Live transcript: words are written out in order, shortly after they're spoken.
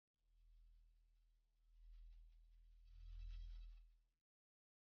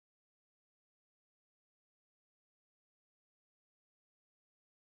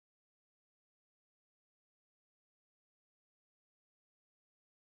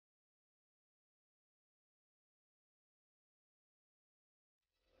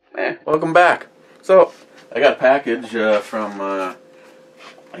Hey, welcome back. So, I got a package from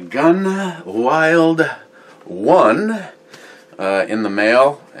Gunnwild1 in the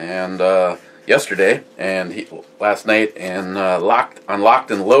mail, and yesterday, and last night, and unlocked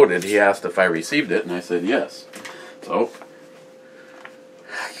and loaded. He asked if I received it, and I said yes. So,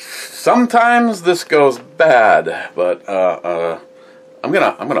 sometimes this goes bad, but I'm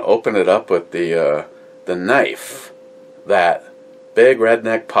gonna open it up with the knife that Big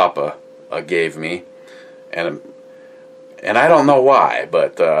Redneck Papa gave me, and I don't know why,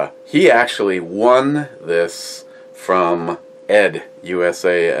 but he actually won this from Ed,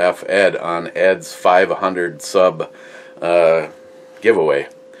 USAF Ed, on Ed's 500 sub giveaway.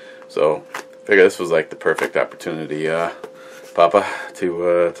 So figure this was like the perfect opportunity, Papa,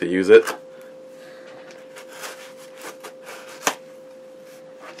 to use it.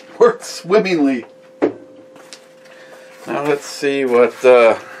 Worked swimmingly. Now let's see what,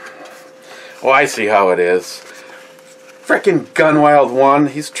 oh, I see how it is. Frickin' Gunnwild1,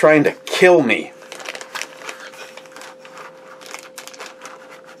 he's trying to kill me.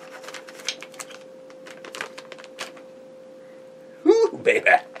 Woo, baby.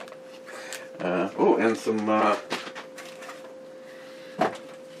 Oh, and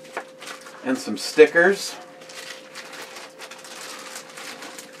some stickers.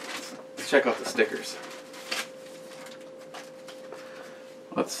 Let's check out the stickers.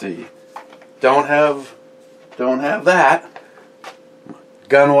 Let's see. Don't have that.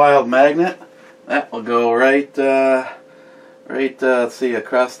 Gunnwild magnet. That will go right. Let's see,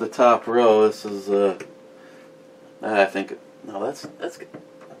 across the top row. This is. I think. No, that's good.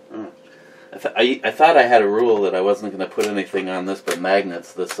 I thought I had a rule that I wasn't going to put anything on this but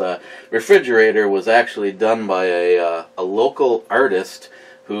magnets. This refrigerator was actually done by a local artist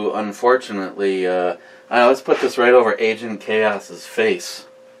who, unfortunately. Let's put this right over Agent Chaos's face.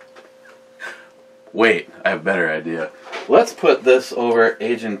 Wait, I have a better idea. Let's put this over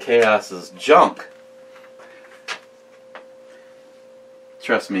Agent Chaos's junk.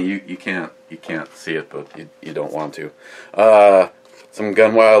 Trust me, you can't see it, but you don't want to. Some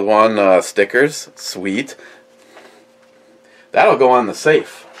Gunnwild1 stickers, sweet. That'll go on the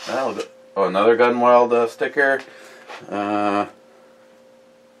safe. That'll go. Oh, another Gunnwild sticker.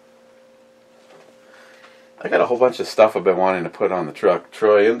 I got a whole bunch of stuff I've been wanting to put on the truck.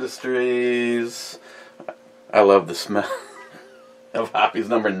 Troy Industries. I love the smell of Hoppy's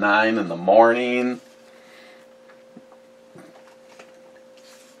number 9 in the morning.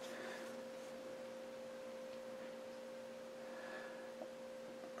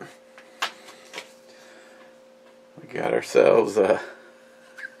 We got ourselves it's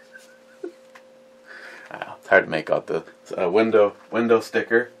hard to make out the window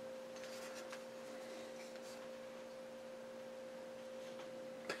sticker.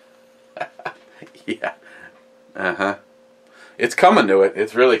 Yeah. It's coming to it.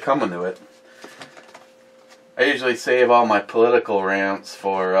 It's really coming to it. I usually save all my political rants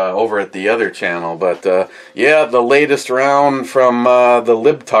for over at the other channel, but yeah, the latest round from the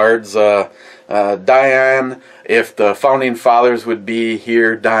libtards. Diane, if the founding fathers would be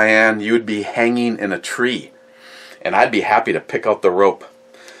here, Diane, you would be hanging in a tree, and I'd be happy to pick out the rope.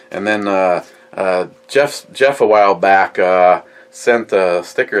 And then Jeff a while back sent a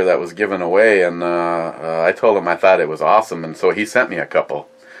sticker that was given away, and I told him I thought it was awesome, and so he sent me a couple.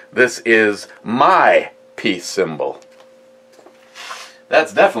 This is my peace symbol.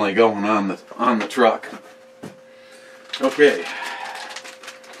 That's definitely going on the truck. Okay,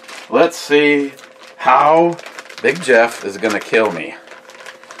 let's see how Big Jeff is gonna kill me.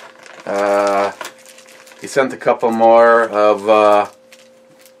 He sent a couple more of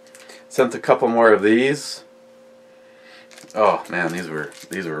these. Oh man, these were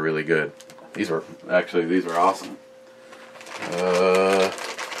really good. These were awesome.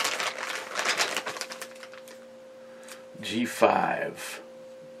 G5,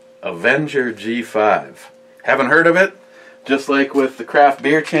 Avenger G5. Haven't heard of it? Just like with the craft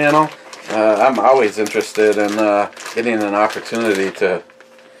beer channel, I'm always interested in getting an opportunity to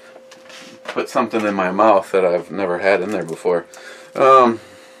put something in my mouth that I've never had in there before.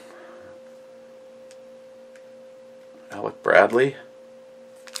 Alec Bradley.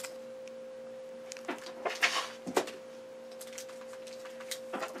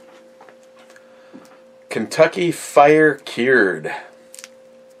 Kentucky Fire Cured. I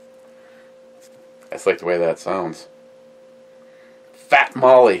just like the way that sounds. Fat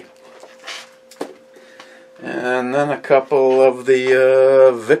Molly. And then a couple of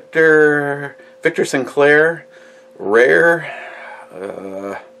the Victor Sinclair Rare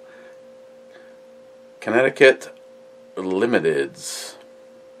Connecticut Limiteds.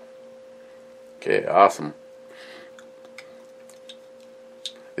 Okay, awesome.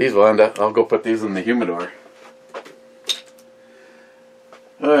 These will end up, I'll go put these in the humidor.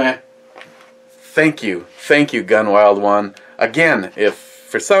 Alright. Thank you, Gunnwild1. Again, if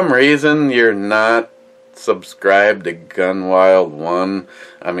for some reason you're not subscribed to Gunnwild1,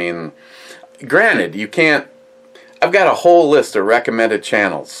 I mean, granted, you can't, I've got a whole list of recommended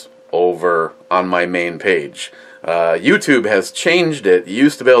channels over on my main page. YouTube has changed it. You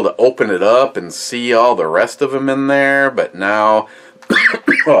used to be able to open it up and see all the rest of them in there, but now,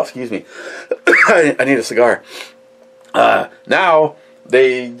 oh, excuse me, I need a cigar. Now,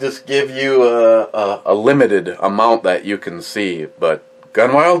 they just give you a limited amount that you can see, but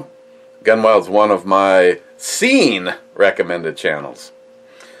Gunnwild's one of my seen recommended channels.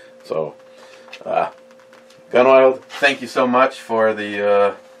 So, Gunnwild, thank you so much for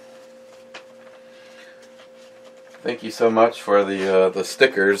the the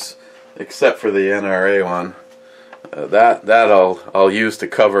stickers, except for the NRA one. That I'll use to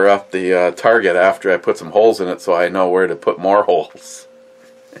cover up the target after I put some holes in it, so I know where to put more holes.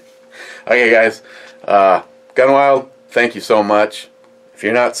 Okay, guys, Gunnwild, thank you so much. If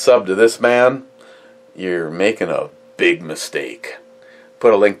you're not subbed to this man, you're making a big mistake.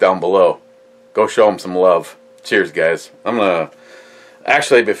 Put a link down below. Go show him some love. Cheers, guys. I'm gonna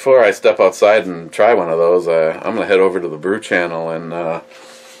actually, before I step outside and try one of those, I'm gonna head over to the brew channel and I'm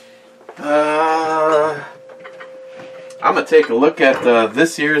gonna take a look at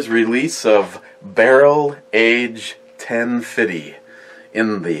this year's release of Barrel Age 1050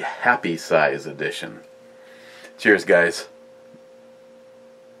 in the Happy Size edition. Cheers, guys.